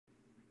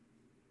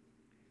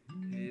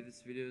basically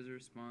this video is a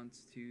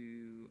response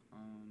to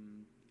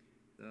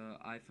the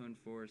iPhone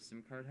 4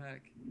 SIM card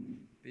hack.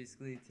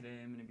 Basically today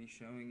I'm going to be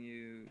showing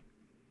you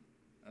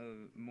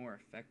a more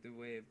effective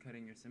way of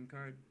cutting your SIM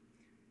card.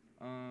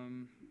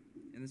 In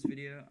this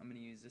video I'm going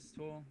to use this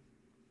tool,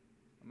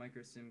 a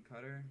micro SIM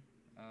cutter.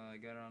 I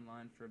got it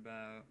online for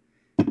about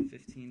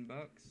 15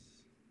 bucks.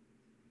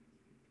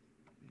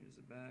 Here's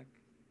the back.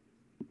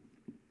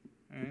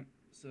 Alright,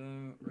 so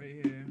right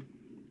here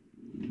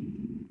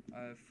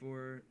I have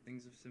 4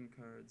 things of SIM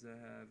cards. I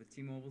have a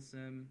T-Mobile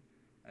SIM,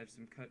 I have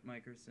some cut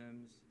micro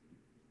SIMs,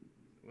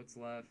 what's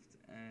left,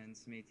 and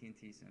some AT&T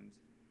SIMs.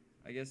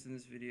 I guess in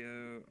this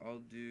video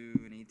I'll do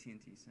an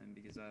AT&T SIM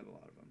because I have a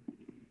lot of them,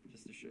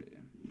 just to show you.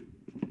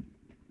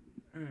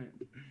 Alright,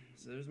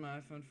 so there's my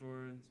iPhone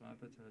 4, it's my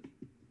iPad Touch.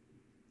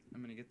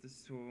 I'm gonna get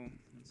this tool, 1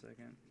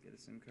 second, get a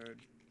SIM card.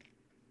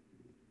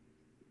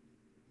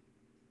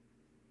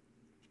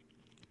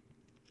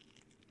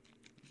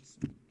 Just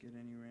get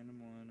any random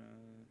one,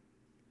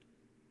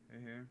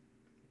 right here,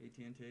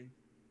 AT&T.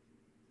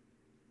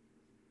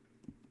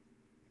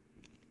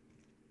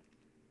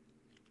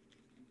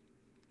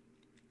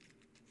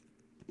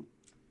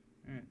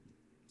 Alright,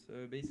 so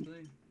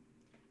basically,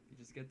 you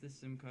just get this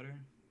SIM cutter,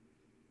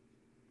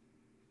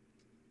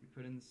 you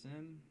put in the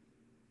SIM,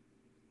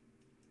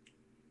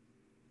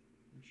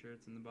 make sure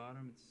it's in the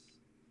bottom, it's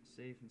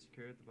safe and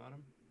secure at the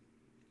bottom,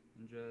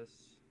 and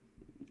just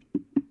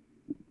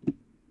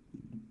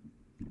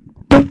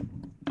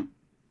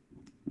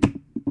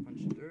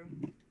punch it through,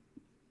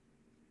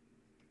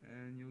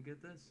 and you'll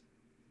get this,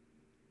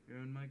 your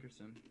own micro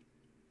SIM.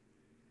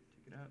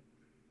 Take it out.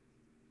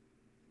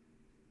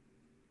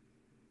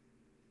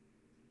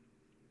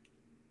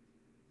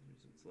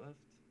 Here's what's left.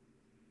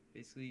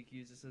 Basically, you can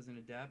use this as an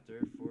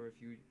adapter for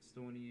if you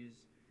still want to use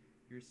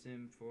your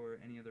SIM for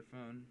any other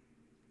phone.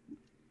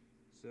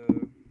 So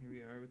here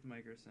we are with the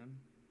micro SIM.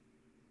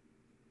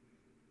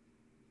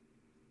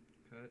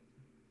 Cut.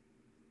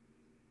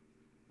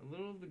 A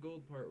little of the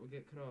gold part will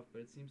get cut off,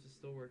 but it seems to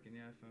still work in the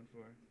iPhone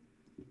 4.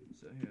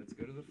 So here, let's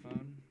go to the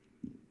phone.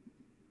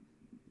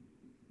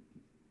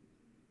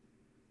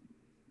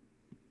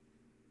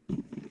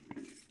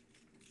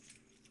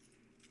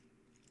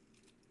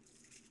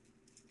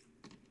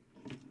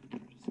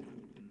 Just gonna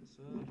open this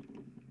up,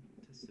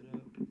 test it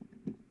out.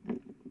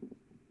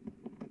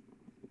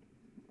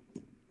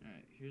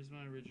 Alright, here's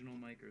my original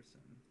micro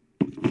SIM.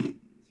 As you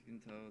can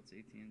tell, it's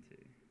AT&T.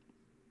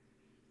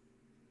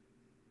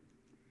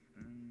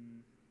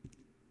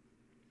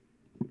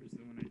 Where's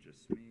the one I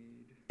just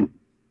made? Right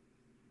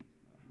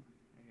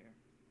here.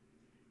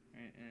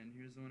 Alright, and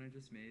here's the one I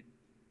just made.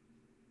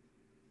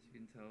 As you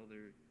can tell,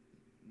 they're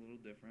a little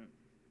different.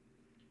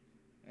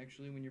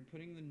 Actually, when you're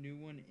putting the new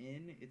one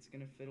in, it's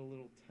going to fit a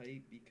little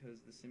tight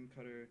because the SIM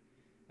cutter,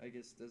 I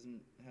guess,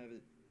 doesn't have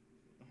it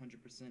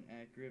 100%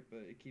 accurate,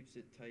 but it keeps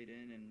it tight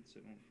in and so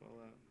it won't fall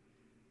out.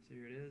 So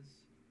here it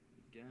is.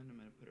 Again, I'm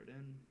going to put it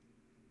in.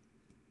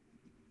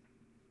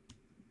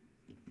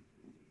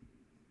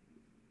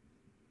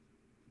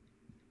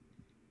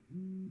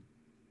 And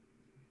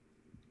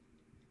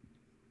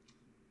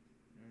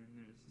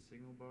there's the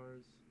signal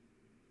bars.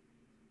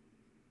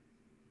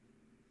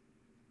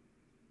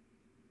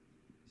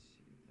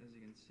 As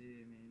you can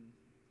see, I mean,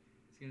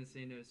 it's going to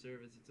say no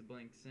service, it's a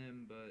blank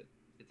SIM, but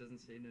it doesn't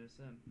say no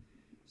SIM.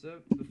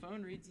 So, the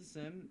phone reads the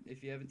SIM.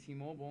 If you have a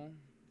T-Mobile,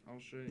 I'll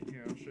show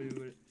you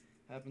what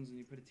happens when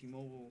you put a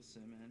T-Mobile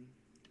SIM in.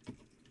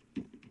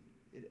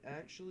 It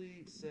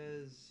actually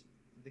says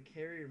the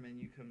carrier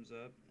menu comes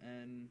up,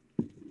 and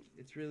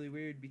it's really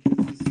weird because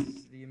this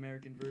is the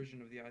American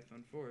version of the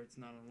iPhone 4. It's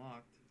not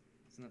unlocked.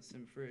 It's not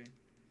SIM-free.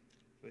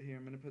 But here,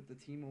 I'm going to put the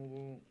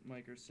T-Mobile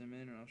micro SIM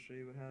in, and I'll show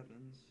you what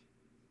happens.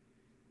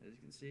 As you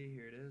can see,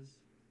 here it is.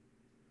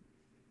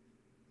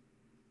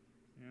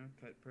 You know,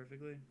 cut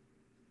perfectly.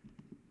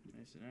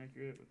 Nice and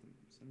accurate with the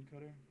SIM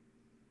cutter.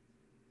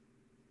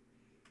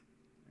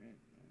 Alright,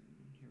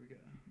 and here we go.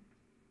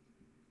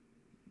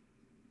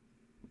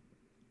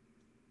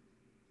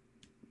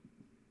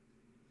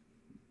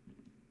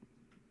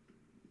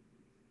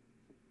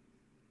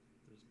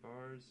 There's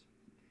bars.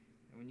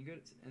 And when you go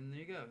to, and there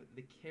you go,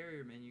 the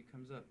carrier menu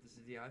comes up. This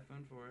is the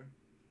iPhone 4.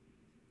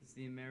 It's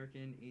the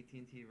American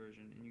AT&T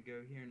version, and you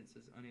go here and it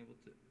says unable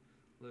to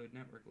load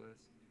network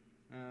list.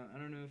 I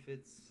don't know if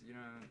it's, you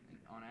know,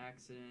 on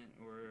accident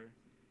or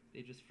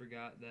they just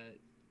forgot that,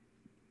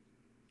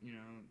 you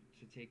know,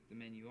 to take the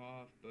menu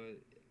off,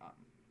 but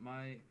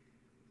my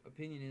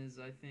opinion is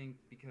I think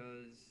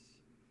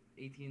because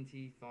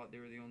AT&T thought they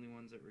were the only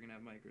ones that were going to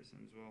have micro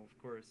SIMs. Well,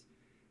 of course,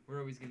 we're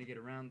always going to get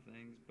around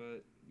things,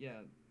 but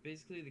yeah,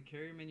 basically the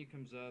carrier menu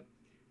comes up.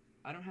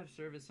 I don't have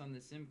service on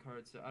the SIM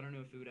card, so I don't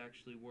know if it would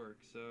actually work.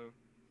 So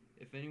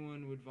if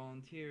anyone would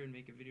volunteer and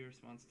make a video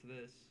response to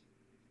this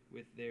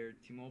with their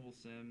T-Mobile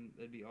SIM,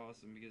 that'd be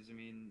awesome because, I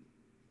mean,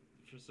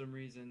 for some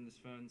reason this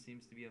phone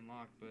seems to be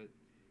unlocked, but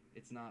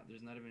it's not.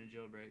 There's not even a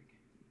jailbreak.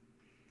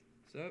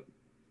 So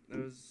that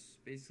was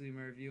basically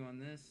my review on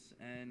this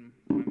and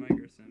my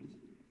micro SIMs.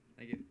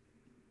 Thank you.